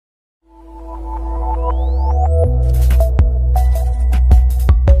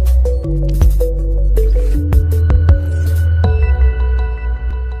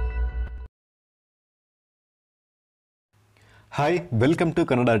Hi welcome to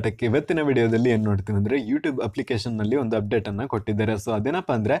Kannada tech. ಇವತ್ತಿನ ವಿಡಿಯೋದಲ್ಲಿ ಏನು ನೋಡ್ತೀವಿ ಅಂದರೆ ಯೂಟ್ಯೂಬ್ ಅಪ್ಲಿಕೇಶನ್ನಲ್ಲಿ ಒಂದು ಅಪ್ಡೇಟನ್ನು ಕೊಟ್ಟಿದ್ದಾರೆ. ಸೊ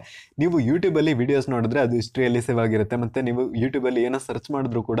ಅದೇನಪ್ಪ ಅಂದರೆ ನೀವು ಯೂಟ್ಯೂಬಲ್ಲಿ ವೀಡಿಯೋಸ್ ನೋಡಿದ್ರೆ ಅದು ಹಿಸ್ಟ್ರಿಯಲ್ಲಿ ಸೇವ್ ಆಗಿರುತ್ತೆ, ಮತ್ತು ನೀವು ಯೂಟ್ಯೂಬಲ್ಲಿ ಏನೋ ಸರ್ಚ್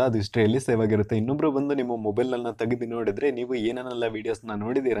ಮಾಡಿದ್ರು ಕೂಡ ಅದು ಹಿಸ್ಟ್ರಿಯಲ್ಲಿ ಸೇವ್ ಆಗಿರುತ್ತೆ. ಇನ್ನೊಬ್ಬರು ಬಂದು ನಿಮ್ಮ ಮೊಬೈಲನ್ನು ತೆಗೆದು ನೋಡಿದರೆ ನೀವು ಏನೇನೆಲ್ಲ ವೀಡಿಯೋಸ್ನ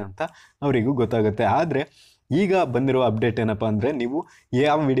ನೋಡಿದ್ದೀರಾ ಅಂತ ಅವರಿಗೂ ಗೊತ್ತಾಗುತ್ತೆ. ಆದರೆ ಈಗ ಬಂದಿರೋ ಅಪ್ಡೇಟ್ ಏನಪ್ಪ ಅಂದರೆ ನೀವು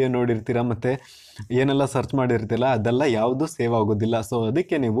ಯಾವ ವಿಡಿಯೋ ನೋಡಿರ್ತೀರ ಮತ್ತು ಏನೆಲ್ಲ ಸರ್ಚ್ ಮಾಡಿರ್ತೀರ ಅದೆಲ್ಲ ಯಾವುದು ಸೇವ್ ಆಗೋದಿಲ್ಲ. ಸೊ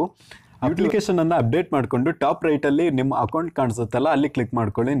ಅದಕ್ಕೆ ನೀವು ಅಪ್ಲಿಕೇಶನನ್ನು ಅಪ್ಡೇಟ್ ಮಾಡಿಕೊಂಡು ಟಾಪ್ ರೈಟಲ್ಲಿ ನಿಮ್ಮ ಅಕೌಂಟ್ ಕಾಣಿಸುತ್ತಲ್ಲ ಅಲ್ಲಿ ಕ್ಲಿಕ್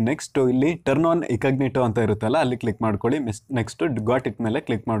ಮಾಡ್ಕೊಳ್ಳಿ. ನೆಕ್ಸ್ಟು ಇಲ್ಲಿ ಟರ್ನ್ ಆನ್ ಇಕಾಗ್ನಿಟೋ ಅಂತ ಇರುತ್ತಲ್ಲ ಅಲ್ಲಿ ಕ್ಲಿಕ್ ಮಾಡ್ಕೊಳ್ಳಿ. ನೆಕ್ಸ್ಟು ಗಾಟ್ ಇಟ್ ಮೇಲೆ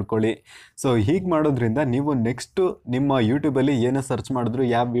ಕ್ಲಿಕ್ ಮಾಡ್ಕೊಳ್ಳಿ. ಸೊ ಹೀಗೆ ಮಾಡೋದ್ರಿಂದ ನೀವು ನೆಕ್ಸ್ಟು ನಿಮ್ಮ ಯೂಟ್ಯೂಬಲ್ಲಿ ಏನೇ ಸರ್ಚ್ ಮಾಡಿದ್ರು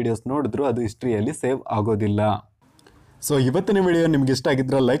ಯಾವ ವೀಡಿಯೋಸ್ ನೋಡಿದ್ರು ಅದು ಹಿಸ್ಟ್ರಿಯಲ್ಲಿ ಸೇವ್ ಆಗೋದಿಲ್ಲ. ಸೊ ಇವತ್ತಿನ ವಿಡಿಯೋ ನಿಮ್ಗೆ ಇಷ್ಟ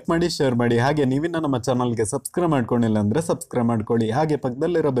ಆಗಿದ್ರೆ ಲೈಕ್ ಮಾಡಿ, ಶೇರ್ ಮಾಡಿ. ಹಾಗೆ ನೀವಿನ್ನ ನಮ್ಮ ಚಾನಲ್ಗೆ ಸಬ್ಸ್ಕ್ರೈಬ್ ಮಾಡ್ಕೊಂಡಿಲ್ಲ ಅಂದರೆ ಸಬ್ಸ್ಕ್ರೈಬ್ ಮಾಡ್ಕೊಳ್ಳಿ. ಹಾಗೆ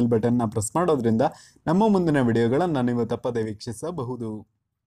ಪಕ್ಕದಲ್ಲಿರೋ ಬೆಲ್ ಬಟನ್ನ ಪ್ರೆಸ್ ಮಾಡೋದ್ರಿಂದ ನಮ್ಮ ಮುಂದಿನ ವಿಡಿಯೋಗಳನ್ನು ನೀವು ತಪ್ಪದೆ ವೀಕ್ಷಿಸಬಹುದು.